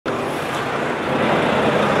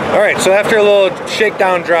All right, so after a little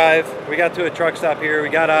shakedown drive, we got to a truck stop here. We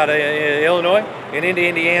got out of Illinois and into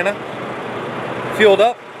Indiana, fueled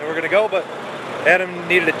up, and we're gonna go, but Adam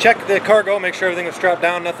needed to check the cargo, make sure everything was strapped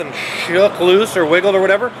down, nothing shook loose or wiggled or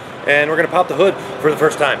whatever, and we're gonna pop the hood for the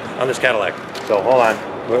first time on this Cadillac. So hold on,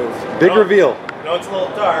 big reveal. No, it's a little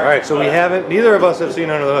dark. All right, so we haven't, neither of us have seen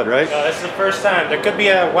under the hood, right? No, this is the first time. There could be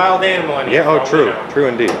a wild animal in here. Yeah, oh true, true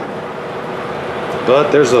indeed.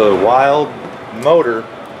 But there's a wild motor.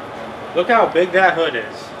 Look how big that hood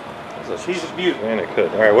is. She's a beaut. Man, it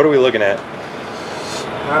could. All right, what are we looking at?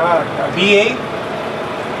 A V8.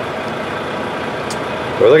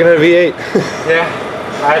 We're looking at a V8. Yeah,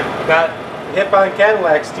 I'm not hip on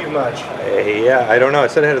Cadillacs too much. Yeah, I don't know.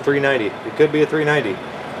 It said it had a 390. It could be a 390.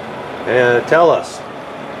 And tell us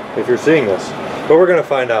if you're seeing this. But we're gonna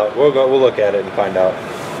find out. We'll look at it and find out.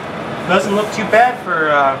 Doesn't look too bad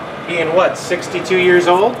for being what, 62 years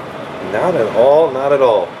old? Not at all. Not at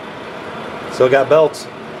all. Still got belts.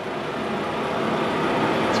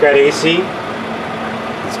 It's got AC.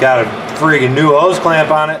 It's got a friggin' new hose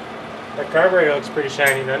clamp on it. That carburetor looks pretty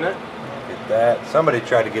shiny, doesn't it? Look at that. Somebody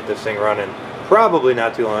tried to get this thing running probably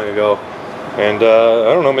not too long ago. And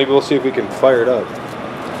I don't know, maybe we'll see if we can fire it up.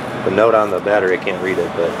 The note on the battery, I can't read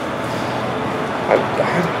it, but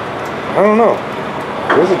I don't know.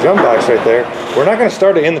 There's a jump box right there. We're not going to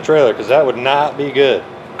start it in the trailer because that would not be good.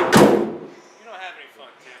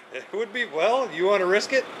 It would be, well, you want to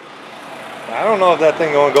risk it? I don't know if that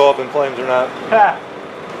thing going to go up in flames or not.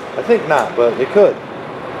 I think not, but it could.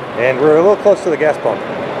 And we're a little close to the gas pump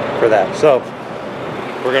for that. So,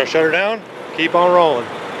 we're going to shut her down, keep on rolling.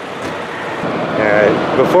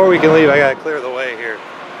 Alright, before we can leave, I got to clear the way here.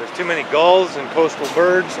 There's too many gulls and coastal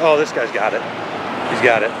birds. Oh, this guy's got it. He's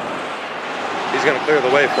got it. He's going to clear the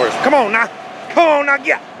way for us. Come on now. Come on now,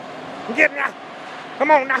 get now. Come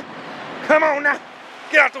on now. Come on now.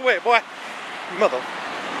 Get out the way, boy. Mother.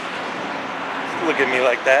 Look at me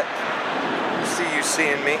like that. See you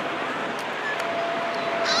seeing me.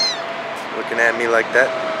 Looking at me like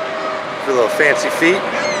that. Your little fancy feet.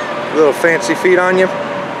 Little fancy feet on you.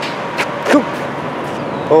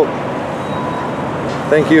 Oh.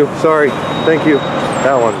 Thank you. Sorry. Thank you.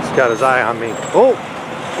 That one's got his eye on me. Oh.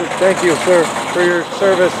 Thank you, sir, for your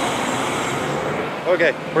service.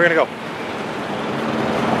 Okay, we're gonna go.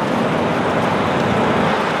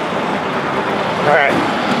 Alright.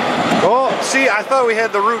 Oh, see, I thought we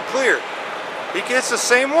had the route clear. He gets the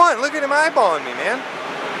same one. Look at him eyeballing me, man.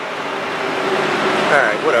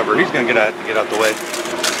 Alright, whatever. He's gonna get out the way.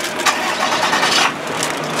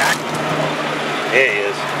 There he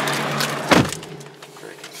is.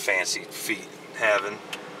 Freaking fancy feet having.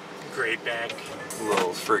 Great back. Little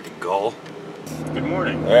freaking gull. Good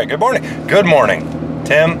morning. Alright, good morning. Good morning.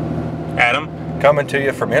 Tim. Adam. Coming to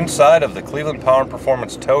you from inside of the Cleveland Power and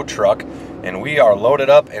Performance tow truck, and we are loaded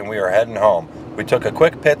up and we are heading home. We took a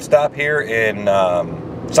quick pit stop here in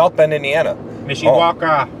South Bend, Indiana.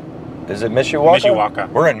 Mishawaka. Oh. Is it Mishawaka? Mishawaka.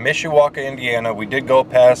 We're in Mishawaka, Indiana. We did go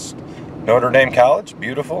past Notre Dame College.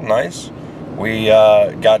 Beautiful, nice. We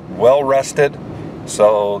got well rested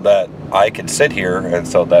so that I could sit here and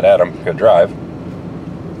so that Adam could drive.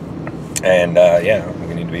 And yeah,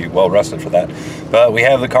 we need to be well rested for that. But we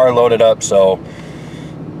have the car loaded up, so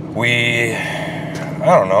I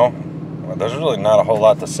don't know. There's really not a whole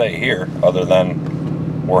lot to say here other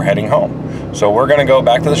than we're heading home. So we're gonna go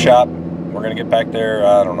back to the shop. We're gonna get back there,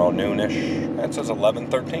 I don't know, noonish. It says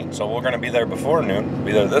 11:13, so we're gonna be there before noon.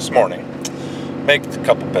 Be there this morning. Make a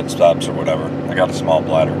couple pit stops or whatever. I got a small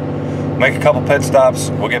bladder. Make a couple pit stops.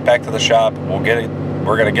 We'll get back to the shop. We'll get it.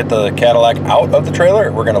 We're gonna get the Cadillac out of the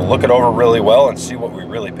trailer. We're gonna look it over really well and see what we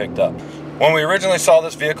really picked up. When we originally saw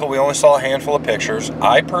this vehicle, we only saw a handful of pictures.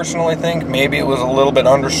 I personally think maybe it was a little bit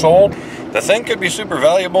undersold. The thing could be super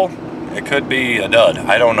valuable. It could be a dud.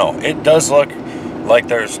 I don't know. It does look like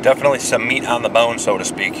there's definitely some meat on the bone, so to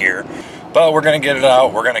speak, here. But we're going to get it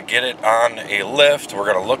out. We're going to get it on a lift.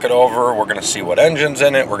 We're going to look it over. We're going to see what engine's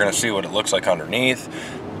in it. We're going to see what it looks like underneath.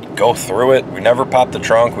 Go through it. We never popped the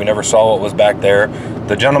trunk. We never saw what was back there.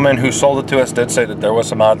 The gentleman who sold it to us did say that there was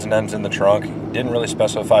some odds and ends in the trunk. He didn't really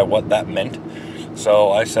specify what that meant.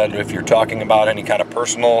 So I said, if you're talking about any kind of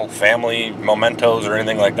personal, family mementos or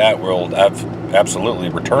anything like that, we'll absolutely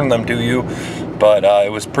return them to you. But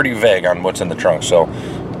it was pretty vague on what's in the trunk. So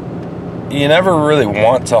you never really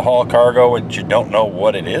want to haul cargo and you don't know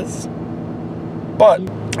what it is. But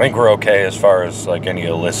I think we're okay as far as like any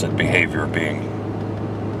illicit behavior being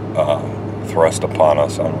thrust upon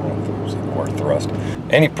us. I don't know if it was the word thrust.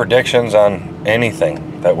 Any predictions on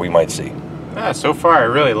anything that we might see? So far I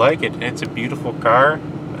really like it. It's a beautiful car.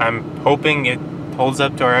 I'm hoping it holds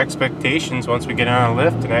up to our expectations once we get on a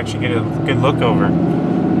lift and actually get a good look over.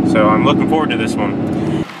 So I'm looking forward to this one.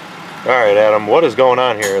 All right, Adam, what is going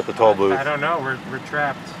on here at the toll booth? I don't know, we're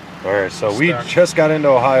trapped. All right, so we just got into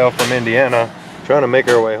Ohio from Indiana, trying to make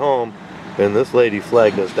our way home, and this lady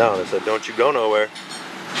flagged us down and said, don't you go nowhere.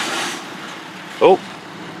 Oh,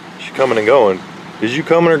 she's coming and going. Is you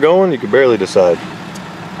coming or going? You can barely decide.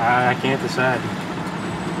 I can't decide.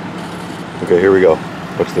 Okay, here we go.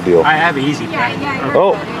 What's the deal? I have easy. Yeah.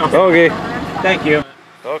 Oh, okay. Thank you.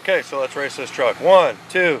 Okay, so let's race this truck. 1,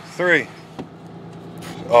 2, 3.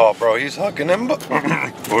 Oh, bro, he's hooking and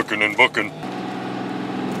hooking and booking.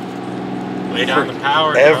 Lay down the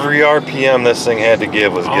power. Every RPM this thing had to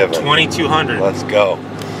give was given. 2,200. Let's go.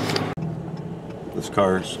 This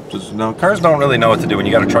car's just cars don't really know what to do when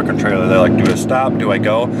you got a truck and trailer. They're like, do I stop? Do I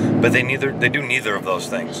go? But they do neither of those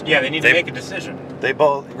things. Yeah, they need to make a decision. They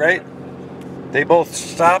both, right? They both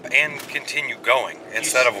stop and continue going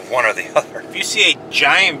instead of one or the other. If you see a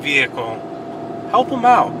giant vehicle, help them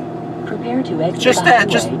out. Prepare to exit Just that,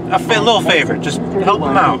 just a little favor. Just help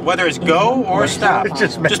them out, whether it's go or stop.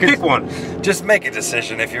 Just pick one. Just make a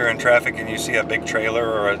decision. If you're in traffic and you see a big trailer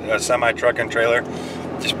or a semi-truck and trailer,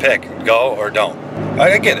 just pick, go or don't.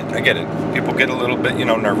 I get it. People get a little bit,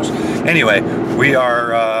 nervous. Anyway, we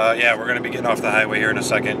are, we're going to be getting off the highway here in a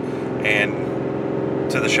second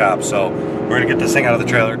and to the shop. So we're going to get this thing out of the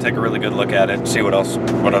trailer, take a really good look at it, see what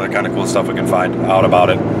other kind of cool stuff we can find out about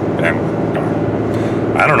it. And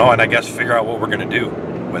I don't know, and I guess figure out what we're going to do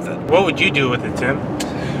with it. What would you do with it, Tim?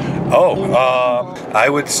 I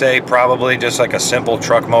would say probably just like a simple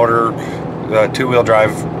truck motor, two-wheel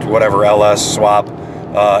drive, whatever, LS swap,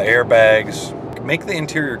 airbags, make the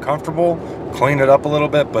interior comfortable, clean it up a little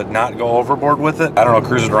bit, but not go overboard with it. I don't know,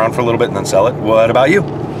 cruise it around for a little bit and then sell it. What about you?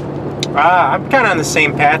 I'm kind of on the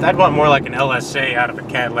same path. I'd want more like an LSA out of a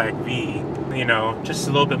Cadillac V. Just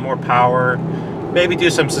a little bit more power. Maybe do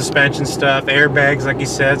some suspension stuff, airbags, like you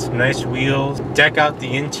said, some nice wheels. Deck out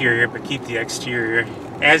the interior, but keep the exterior.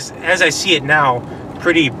 As I see it now,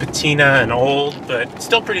 pretty patina and old, but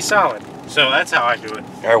still pretty solid. So that's how I do it.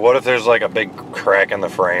 All right, what if there's like a big crack in the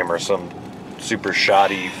frame or some super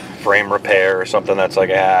shoddy frame repair or something that's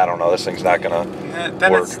like, I don't know, this thing's not gonna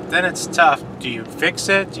work. Then it's tough. Do you fix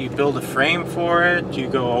it? Do you build a frame for it? Do you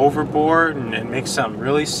go overboard and make something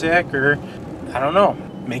really sick? Or, I don't know,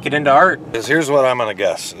 make it into art? Here's what I'm gonna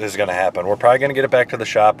guess is gonna happen. We're probably gonna get it back to the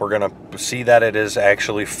shop. We're gonna see that it is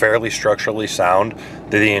actually fairly structurally sound,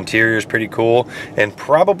 that the interior is pretty cool, and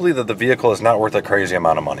probably that the vehicle is not worth a crazy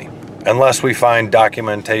amount of money. Unless we find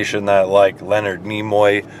documentation that like Leonard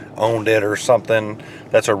Nimoy owned it or something.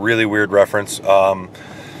 That's a really weird reference.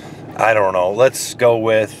 I don't know. Let's go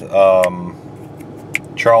with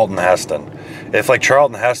Charlton Heston. If like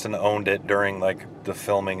Charlton Heston owned it during like the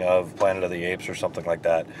filming of Planet of the Apes or something like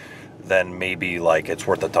that, then maybe like it's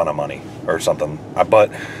worth a ton of money or something.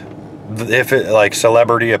 But if it like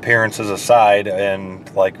celebrity appearances aside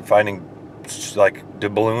and like finding like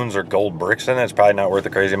doubloons or gold bricks in it, it's probably not worth a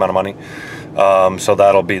crazy amount of money. So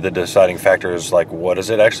that'll be the deciding factor, is like, what is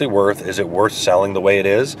it actually worth? Is it worth selling the way it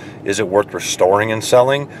is? Is it worth restoring and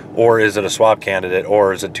selling? Or is it a swap candidate?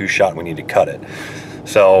 Or is it too shot and we need to cut it?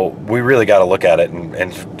 So we really got to look at it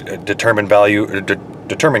and determine value,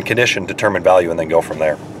 determine condition, determine value, and then go from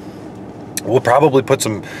there. We'll probably put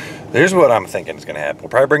some, here's what I'm thinking is going to happen. We'll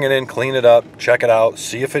probably bring it in, clean it up, check it out,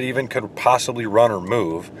 see if it even could possibly run or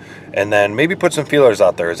move, and then maybe put some feelers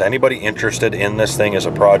out there. Is anybody interested in this thing as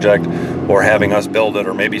a project, or having us build it,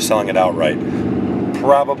 or maybe selling it outright?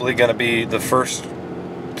 Probably going to be the first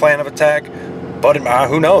plan of attack, but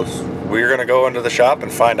who knows? We're going to go into the shop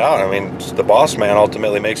and find out. I mean, the boss man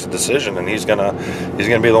ultimately makes a decision, and he's gonna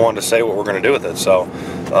be the one to say what we're going to do with it. So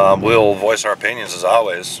we'll voice our opinions as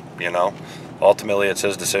always. Ultimately, it's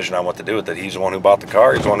his decision on what to do with it. He's the one who bought the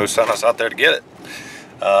car. He's the one who sent us out there to get it.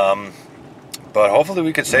 But hopefully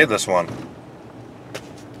we could save this one.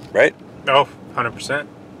 Right? Oh, 100%.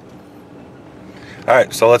 All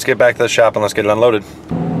right, so let's get back to the shop and let's get it unloaded.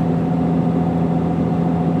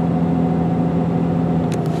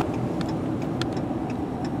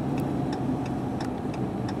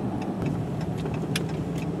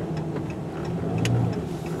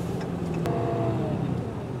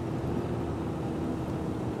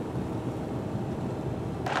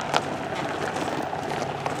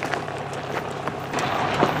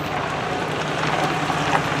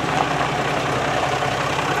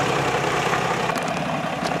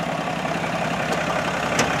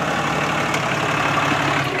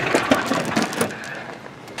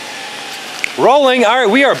 Rolling. All right,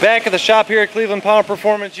 we are back at the shop here at Cleveland Power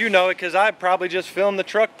Performance. You know it because I probably just filmed the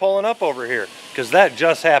truck pulling up over here because that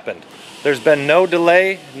just happened. There's been no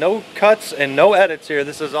delay, no cuts, and no edits here.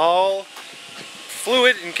 This is all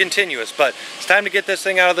fluid and continuous, but it's time to get this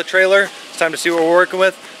thing out of the trailer. It's time to see what we're working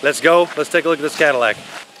with. Let's go. Let's take a look at this Cadillac.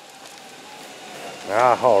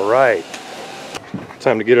 Ah, all right.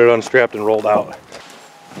 Time to get it unstrapped and rolled out.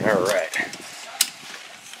 All right.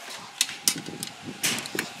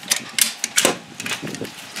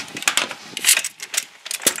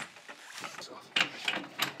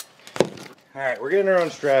 All right, we're getting her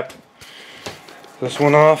unstrapped. This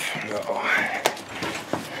one off. Uh-oh. All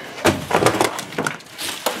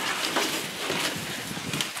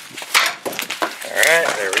right,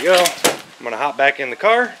 there we go. I'm gonna hop back in the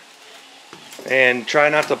car and try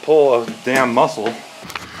not to pull a damn muscle.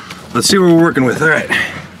 Let's see what we're working with. All right,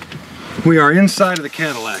 we are inside of the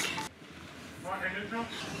Cadillac.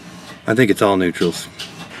 I think it's all neutrals.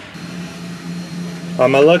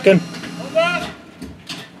 Am I looking? Hold on.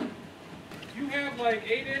 You have like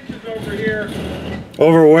 8 inches over here.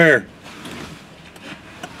 Over where?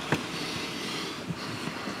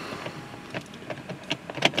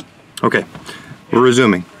 Okay, we're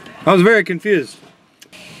resuming. I was very confused.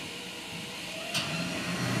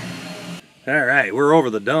 All right, we're over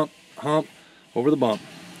the hump, over the bump.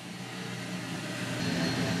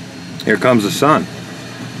 Here comes the sun.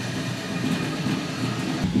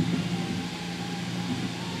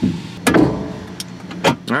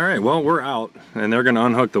 All right, well, we're out and they're gonna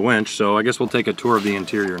unhook the winch, so I guess we'll take a tour of the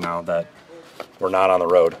interior now that we're not on the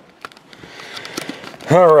road.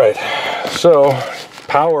 All right, so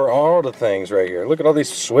power all the things right here. Look at all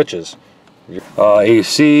these switches.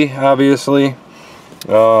 AC, obviously.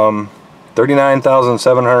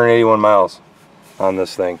 39,781 miles on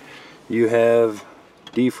this thing. You have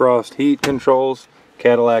defrost heat controls,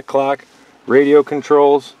 Cadillac clock, radio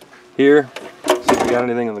controls here. See if we got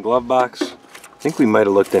anything in the glove box. I think we might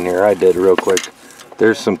have looked in here. I did real quick.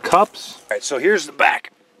 There's some cups. All right, so here's the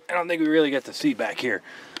back. I don't think we really get to see back here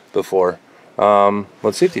before.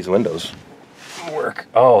 Let's see if these windows work.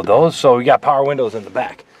 Oh, those, so we got power windows in the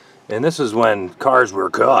back. And this is when cars were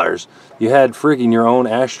cars. You had freaking your own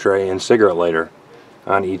ashtray and cigarette lighter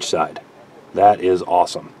on each side. That is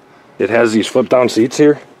awesome. It has these flip down seats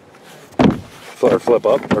here. Or flip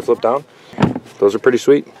up or flip down. Those are pretty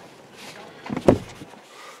sweet.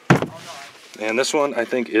 And this one I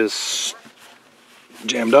think is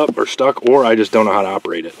jammed up or stuck, or I just don't know how to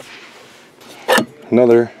operate it.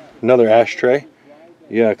 Another ashtray.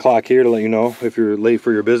 You got a clock here to let you know if you're late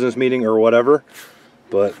for your business meeting or whatever.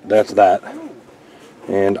 But that's that.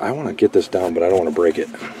 And I want to get this down, but I don't want to break it.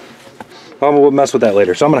 We'll mess with that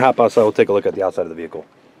later. So I'm going to hop outside. We'll take a look at the outside of the vehicle.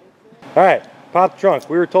 All right, pop the trunk.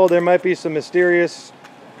 We were told there might be some mysterious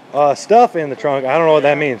stuff in the trunk. I don't know what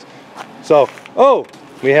that means. So, oh,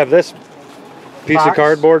 we have this piece of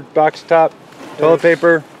cardboard, box top, toilet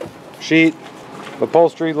paper, sheet,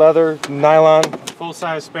 upholstery, leather, nylon.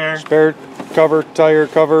 Full-size spare. Spare cover, tire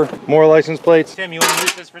cover, more license plates. Tim, you want to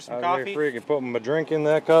use this for some coffee? Freaking put my drink in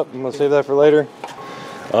that cup. I'm gonna save that for later.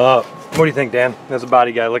 What do you think, Dan? As a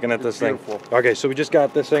body guy looking at this thing. Okay, so we just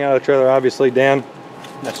got this thing out of the trailer. Obviously, Dan,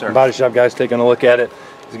 yes, sir. Body shop guy's taking a look at it.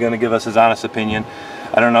 He's gonna give us his honest opinion.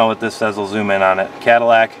 I don't know what this says. We'll zoom in on it.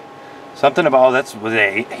 Cadillac. Something about was it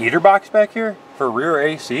a heater box back here for rear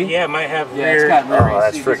AC? Yeah, it might have rear. It's got rear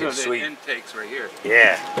AC. That's freaking sweet. Intakes right here.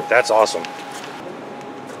 Yeah, that's awesome.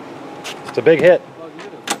 It's a big hit.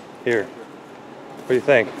 Here. What do you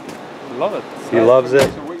think? I love it. He loves it.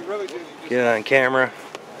 Get it on camera.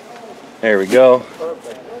 There we go.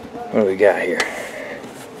 What do we got here?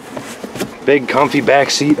 Big comfy back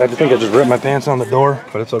seat. I think I just ripped my pants on the door,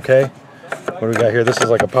 but it's okay. What do we got here? This is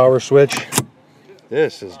like a power switch.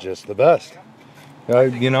 This is just the best.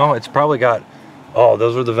 You know, it's probably got, oh,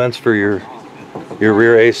 those are the vents for your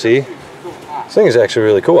rear AC. This thing is actually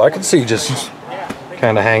really cool. I could see just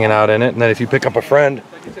kind of hanging out in it, and then if you pick up a friend,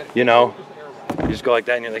 you know, you just go like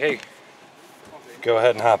that and you're like, hey, go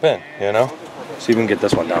ahead and hop in, you know. See if we can get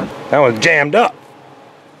this one down. That one's jammed up.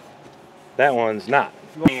 That one's not.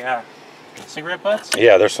 Cigarette butts?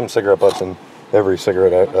 Yeah, there's some cigarette butts in every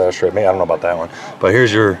cigarette ashtray. I don't know about that one, but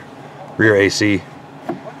here's your rear AC.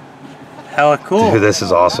 Hella cool. Dude, this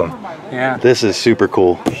is awesome. Yeah. This is super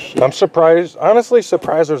cool. I'm surprised, honestly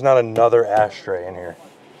surprised there's not another ashtray in here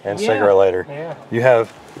and cigarette lighter. Yeah. You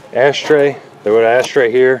have ashtray, there was an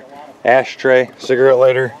ashtray here, ashtray, cigarette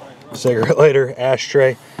lighter,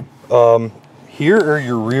 ashtray. Here are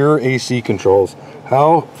your rear AC controls.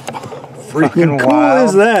 How freaking cool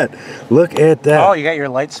is that? Look at that. Oh, you got your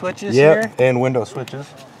light switches here? And window switches.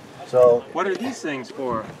 So what are these things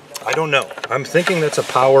for? I don't know. I'm thinking that's a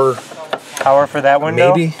power for that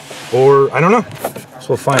window? Maybe. Or I don't know. So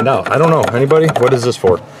we'll find out. I don't know. Anybody? What is this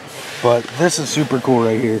for? But this is super cool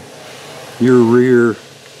right here. Your rear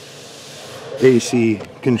AC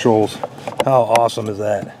controls. How awesome is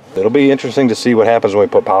that? It'll be interesting to see what happens when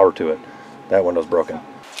we put power to it. That window's broken.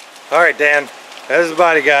 All right, Dan, as the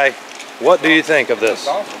body guy, what do you think of this?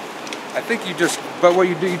 That's awesome. I think you just, but what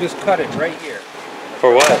you do, you just cut it right here.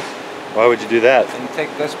 For what? Why would you do that? And you take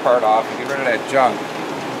this part off and get rid of that junk.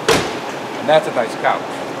 And that's a nice couch.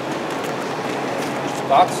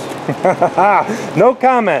 Thoughts? No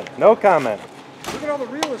comment, no comment. Look at all the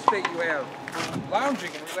real estate you have for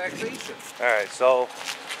lounging and relaxation. All right, so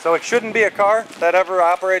it shouldn't be a car that ever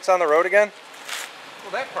operates on the road again?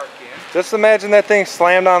 Well, that part can. Just imagine that thing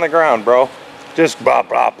slammed on the ground, bro. Just blah,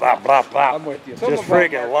 blah, blah, blah, blah. I'm with you. Just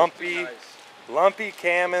friggin' lumpy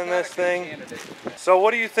cam in this thing. So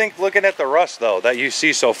what do you think looking at the rust though that you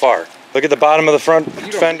see so far? Look at the bottom of the front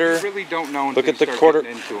fender. You really don't know Look until at the you start quarter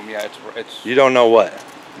getting into them. Yeah, it's You don't know what?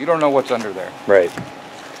 you don't know what's under there. Right.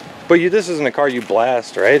 But this isn't a car you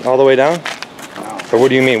blast, right? All the way down? No. Or what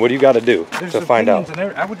do you mean? What do you got to do to find out?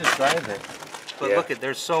 I would just drive it. But Yeah. look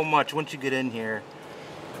there's so much once you get in here.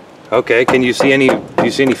 Okay, can you see any, do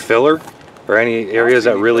you see any filler? Or any areas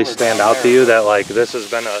that really stand out to you that like this has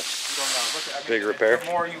been a big repair? The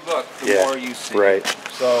more you look, the more you see. Right.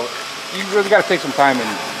 So you really got to take some time and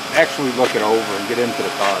actually look it over and get into the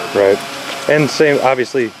car. Right. And same,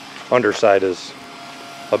 obviously, underside is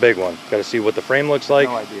a big one. Got to see what the frame looks like.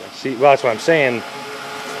 No idea. See, well, that's what I'm saying.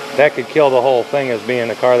 That could kill the whole thing as being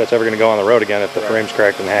a car that's ever going to go on the road again if the frame's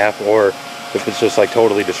cracked in half or if it's just like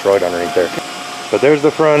totally destroyed underneath there. But there's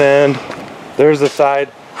the front end. There's the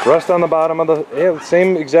side. Rust on the bottom of the, yeah,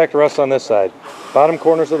 same exact rust on this side. Bottom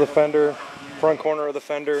corners of the fender, front corner of the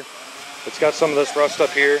fender. It's got some of this rust up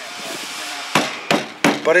here.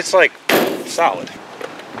 But it's like solid.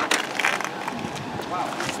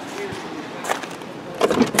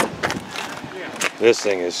 This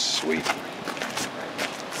thing is sweet.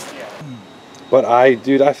 But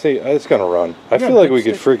dude, I think it's gonna run. I feel like we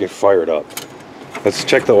could freaking fire it up. Let's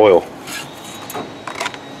check the oil.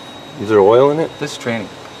 Is there oil in it? This training.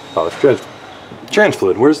 Oh, it's trans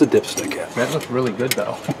fluid. Where's the dipstick at? That looks really good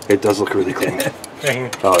though. It does look really clean.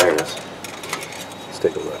 Oh, there it is. Let's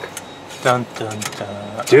take a look. Dun dun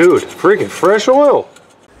dun. Dude, freaking fresh oil.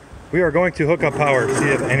 We are going to hook up power to see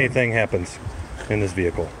if anything happens in this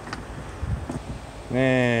vehicle.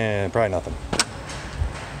 Probably nothing.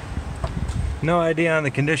 No idea on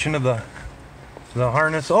the condition of the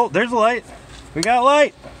harness. Oh, there's a light. We got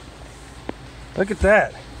light. Look at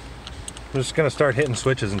that. We're just gonna start hitting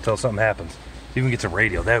switches until something happens. If we can get some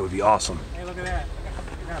radio, that would be awesome. Hey, look at that.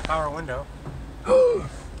 We got a power window.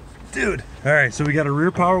 Dude. All right, so we got a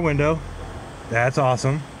rear power window. That's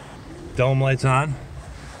awesome. Dome lights on.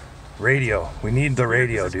 Radio. We need the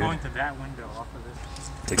radio, dude. Going to that window off of this.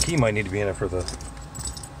 The key might need to be in it for the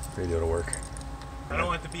radio to work. I don't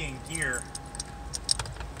want it to be in gear.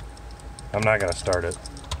 I'm not gonna start it.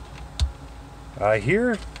 I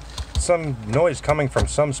hear some noise coming from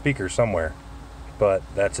some speaker somewhere, but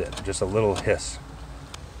that's it. Just a little hiss.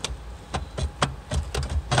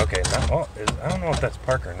 Okay, now, I don't know if that's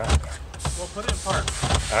park or not. Well, put it in park.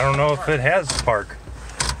 I don't know if it has park.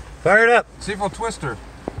 Fire it up. See if we'll twist her.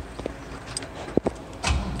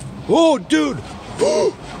 Oh, dude.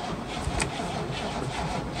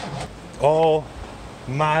 Oh,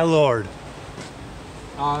 my Lord.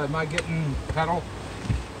 Am I getting pedal?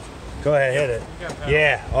 Go ahead, hit it.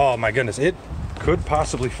 Yeah. Oh my goodness, it could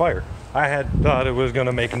possibly fire. I had thought it was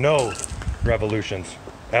gonna make no revolutions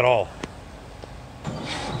at all.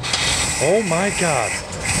 Oh my God.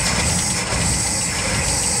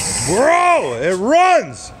 Bro, it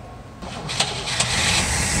runs.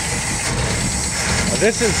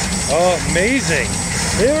 This is amazing.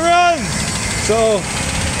 It runs. So,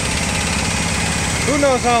 who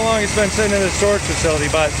knows how long it's been sitting in this storage facility,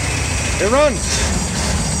 but it runs.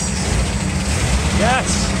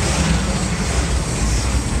 Yes.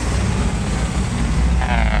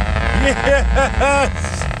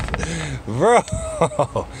 Yes. Bro.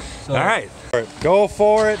 All right. Go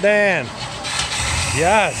for it, Dan.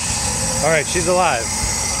 Yes. All right, she's alive.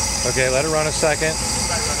 Okay, let it run a second.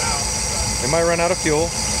 It might run out of fuel,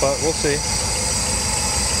 but we'll see.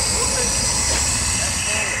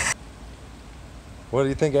 What do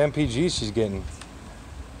you think MPG she's getting?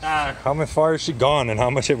 How far has she gone and how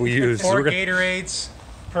much have we used? 4 Gatorades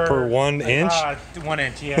per 1 inch? 1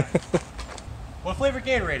 inch, yeah. What flavor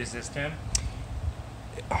Gatorade is this, Tim?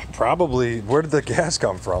 Probably. Where did the gas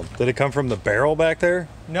come from? Did it come from the barrel back there?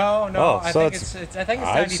 No. Oh, I so think it's 93.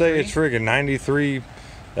 I'd say it's friggin' 93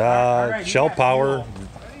 right, shell yeah, power, cool.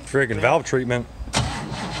 friggin' valve treatment. It's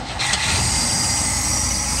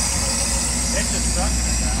just sucking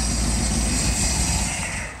it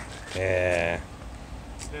Yeah.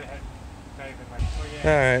 All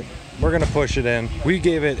right, we're gonna push it in. We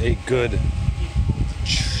gave it a good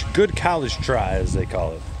college try, as they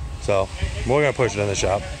call it. So we're gonna push it in the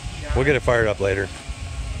shop. We'll get it fired up later.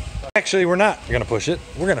 Actually, we're not gonna push it.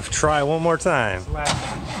 We're gonna try one more time.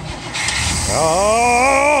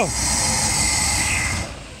 Oh!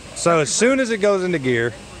 So as soon as it goes into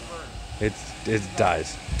gear, it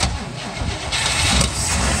dies.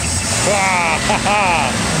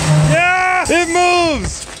 Yeah! It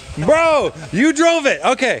moves! Bro, you drove it.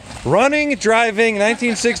 Okay. Running, driving,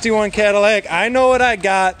 1961 Cadillac. I know what I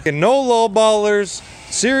got. No low ballers.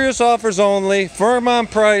 Serious offers only. Firm on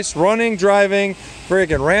price. Running, driving.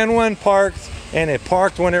 Freaking ran when parked. And it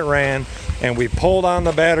parked when it ran. And we pulled on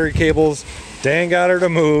the battery cables. Dan got her to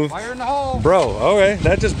move. Fire in the hole. Bro, okay.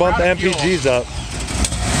 That just bumped the MPGs up.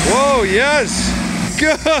 Whoa, yes!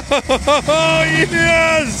 Go!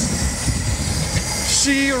 Yes!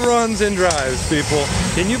 She runs and drives, people.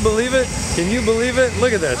 Can you believe it? Can you believe it?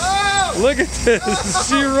 Look at this. Oh! Look at this.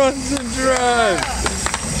 She runs and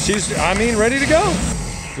drives. She's, I mean, ready to go.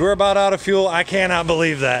 We're about out of fuel. I cannot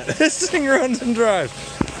believe that. This thing runs and drives.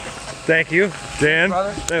 Thank you, Dan.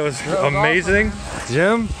 That was amazing. Awesome.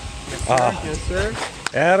 Jim. Yes, sir.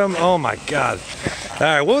 Adam. Oh my God. All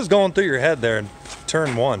right, what was going through your head there in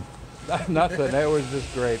turn one? Nothing. That was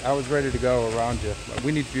just great. I was ready to go around you.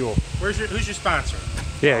 We need fuel. Who's your sponsor?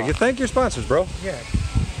 Yeah, you thank your sponsors, bro. Yeah.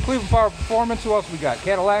 Cleveland Power Performance. Who else we got?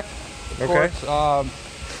 Cadillac. Of course.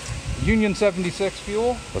 Union 76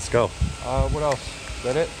 fuel. Let's go. What else? Is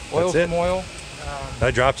that it? Oil from oil.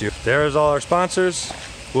 I dropped you. There's all our sponsors.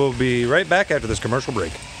 We'll be right back after this commercial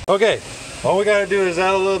break. Okay, all we gotta do is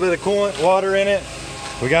add a little bit of coolant, water in it.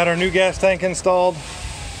 We got our new gas tank installed.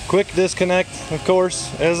 Quick disconnect, of course,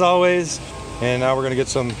 as always. And now we're gonna get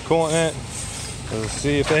some coolant in it. Let's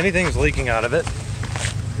see if anything's leaking out of it.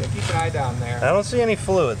 Yeah, keep an eye down there. I don't see any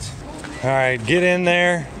fluids. All right, get in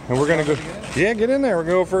there, and we're gonna go. Yeah, get in there. We're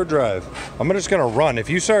gonna go for a drive. I'm just gonna run. If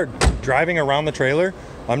you start driving around the trailer,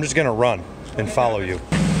 I'm just gonna run and follow you.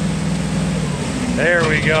 There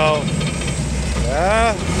we go.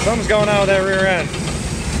 Something's going on with that rear end.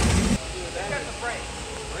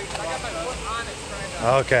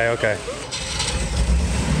 Okay, okay.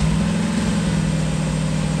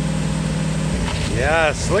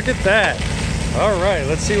 Yes, look at that. All right,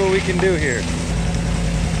 let's see what we can do here.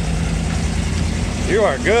 You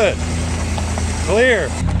are good. Clear.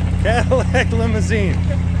 Cadillac limousine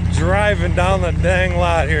driving down the dang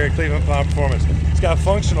lot here at Cleveland Power Performance. It's got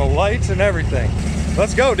functional lights and everything.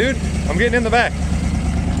 Let's go, dude. I'm getting in the back.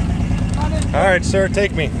 All right, sir,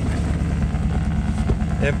 take me.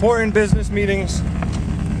 Important business meetings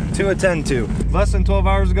to attend to. Less than 12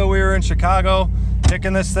 hours ago, we were in Chicago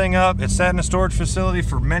picking this thing up. It sat in a storage facility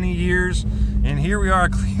for many years, and here we are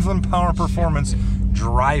at Cleveland Power Performance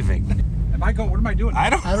driving. Am I going? What am I doing? I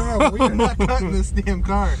don't know. We are not cutting this damn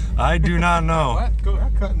car. I do not know. What? Go. We're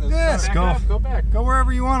not cutting this Yes, car. go back. Go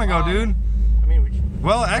wherever you want to go, dude. I mean, we should,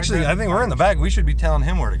 Well, actually, I think we're in the back. We should be telling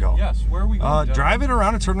him where to go. Yes. Where are we going? Drive it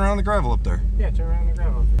around and turn around the gravel up there. yeah, turn around the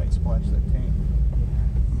gravel. Like splash that tank.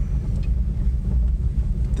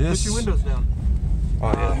 This. Put your windows down.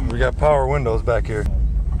 Oh yeah, we got power windows back here.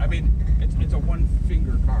 I mean, it's a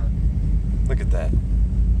one-finger car. Look at that.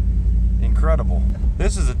 Incredible.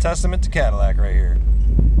 This is a testament to Cadillac right here.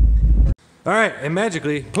 All right, and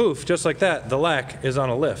magically, poof, just like that, the LAC is on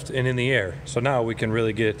a lift and in the air. So now we can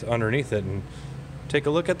really get underneath it and take a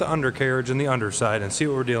look at the undercarriage and the underside and see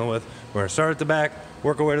what we're dealing with. We're gonna start at the back,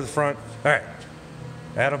 work our way to the front. All right,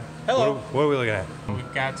 Adam. Hello. What are we looking at?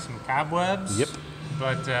 We've got some cobwebs. Yep.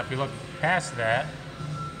 But if we look past that,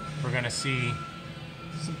 we're gonna see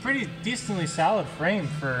some pretty decently solid frame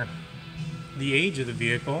for the age of the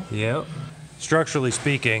vehicle. Yep. Structurally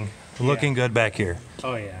speaking, looking good back here.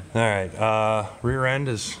 Oh yeah. All right, rear end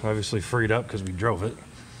is obviously freed up because we drove it.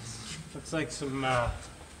 Looks like some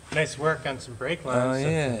nice work on some brake lines. Oh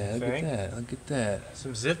yeah, look at that, look at that.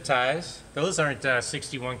 Some zip ties. Those aren't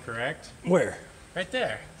 61 correct. Where? Right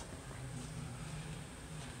there.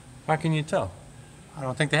 How can you tell? I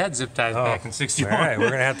don't think they had zip ties back in 61. All right, we're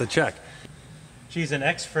gonna have to check. She's an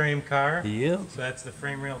X-frame car. Yep. So that's the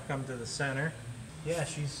frame rail come to the center. Yeah,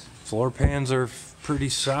 she's Floor pans are pretty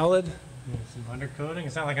solid. some undercoating.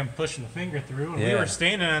 It's not like I'm pushing the finger through. And we were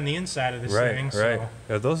standing on the inside of this thing. Right, So. right.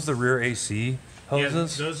 Are those the rear AC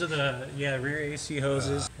hoses? Yeah, those are the rear AC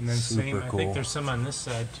hoses. And then Super same, cool. I think there's some on this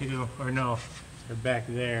side too. Or no, they're back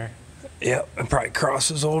there. Yep, it probably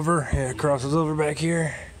crosses over. Yeah, it crosses over back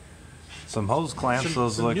here. Some hose clamps.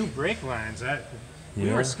 Those Some look. new brake lines. We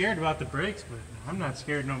Yeah. were scared about the brakes, but I'm not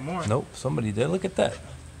scared no more. Nope, somebody did. Look at that.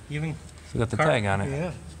 Even It's got the tag on it.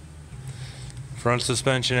 Yeah. Front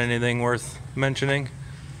suspension, anything worth mentioning?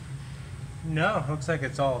 No, looks like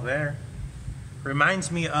it's all there.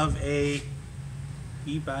 Reminds me of a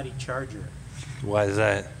E-body Charger. Why is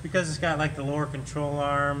that? Because it's got like the lower control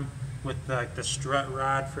arm with like the strut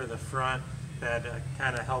rod for the front that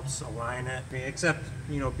kind of helps align it. I mean, except,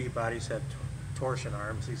 you know, B-bodies have torsion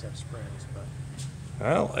arms, these have springs, but.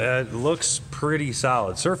 Well, it looks pretty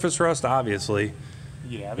solid. Surface rust, obviously.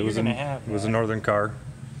 Yeah, but It was you're gonna have it was a that. Northern car.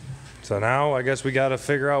 So now I guess we got to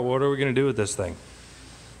figure out what are we going to do with this thing.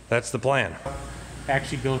 That's the plan.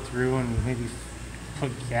 Actually go through and maybe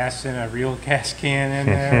put gas in a real gas can in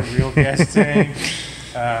there, a real gas tank.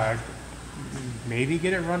 Maybe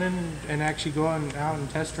get it running and actually go out and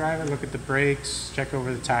test drive it, look at the brakes, check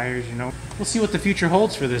over the tires, you know. We'll see what the future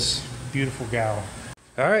holds for this beautiful gal.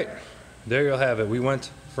 All right, there you'll have it. We went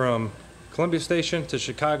from Columbia Station to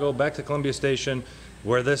Chicago, back to Columbia Station,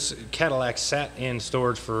 where this Cadillac sat in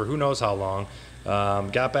storage for who knows how long.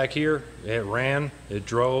 Got back here, it ran, it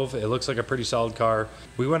drove, it looks like a pretty solid car.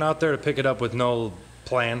 We went out there to pick it up with no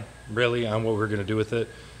plan, really, on what we were gonna do with it.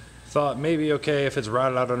 Thought maybe, okay, if it's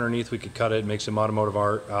rotted out underneath, we could cut it, make some automotive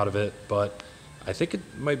art out of it, but I think it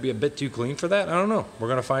might be a bit too clean for that. I don't know. We're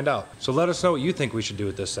gonna find out. So let us know what you think we should do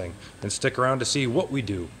with this thing, and stick around to see what we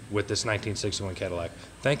do with this 1961 Cadillac.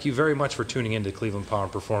 Thank you very much for tuning in to Cleveland Power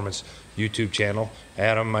and Performance YouTube channel.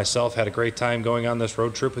 Adam and myself had a great time going on this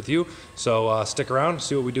road trip with you. So stick around,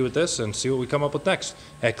 see what we do with this, and see what we come up with next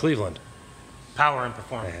at Cleveland Power and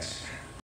performance.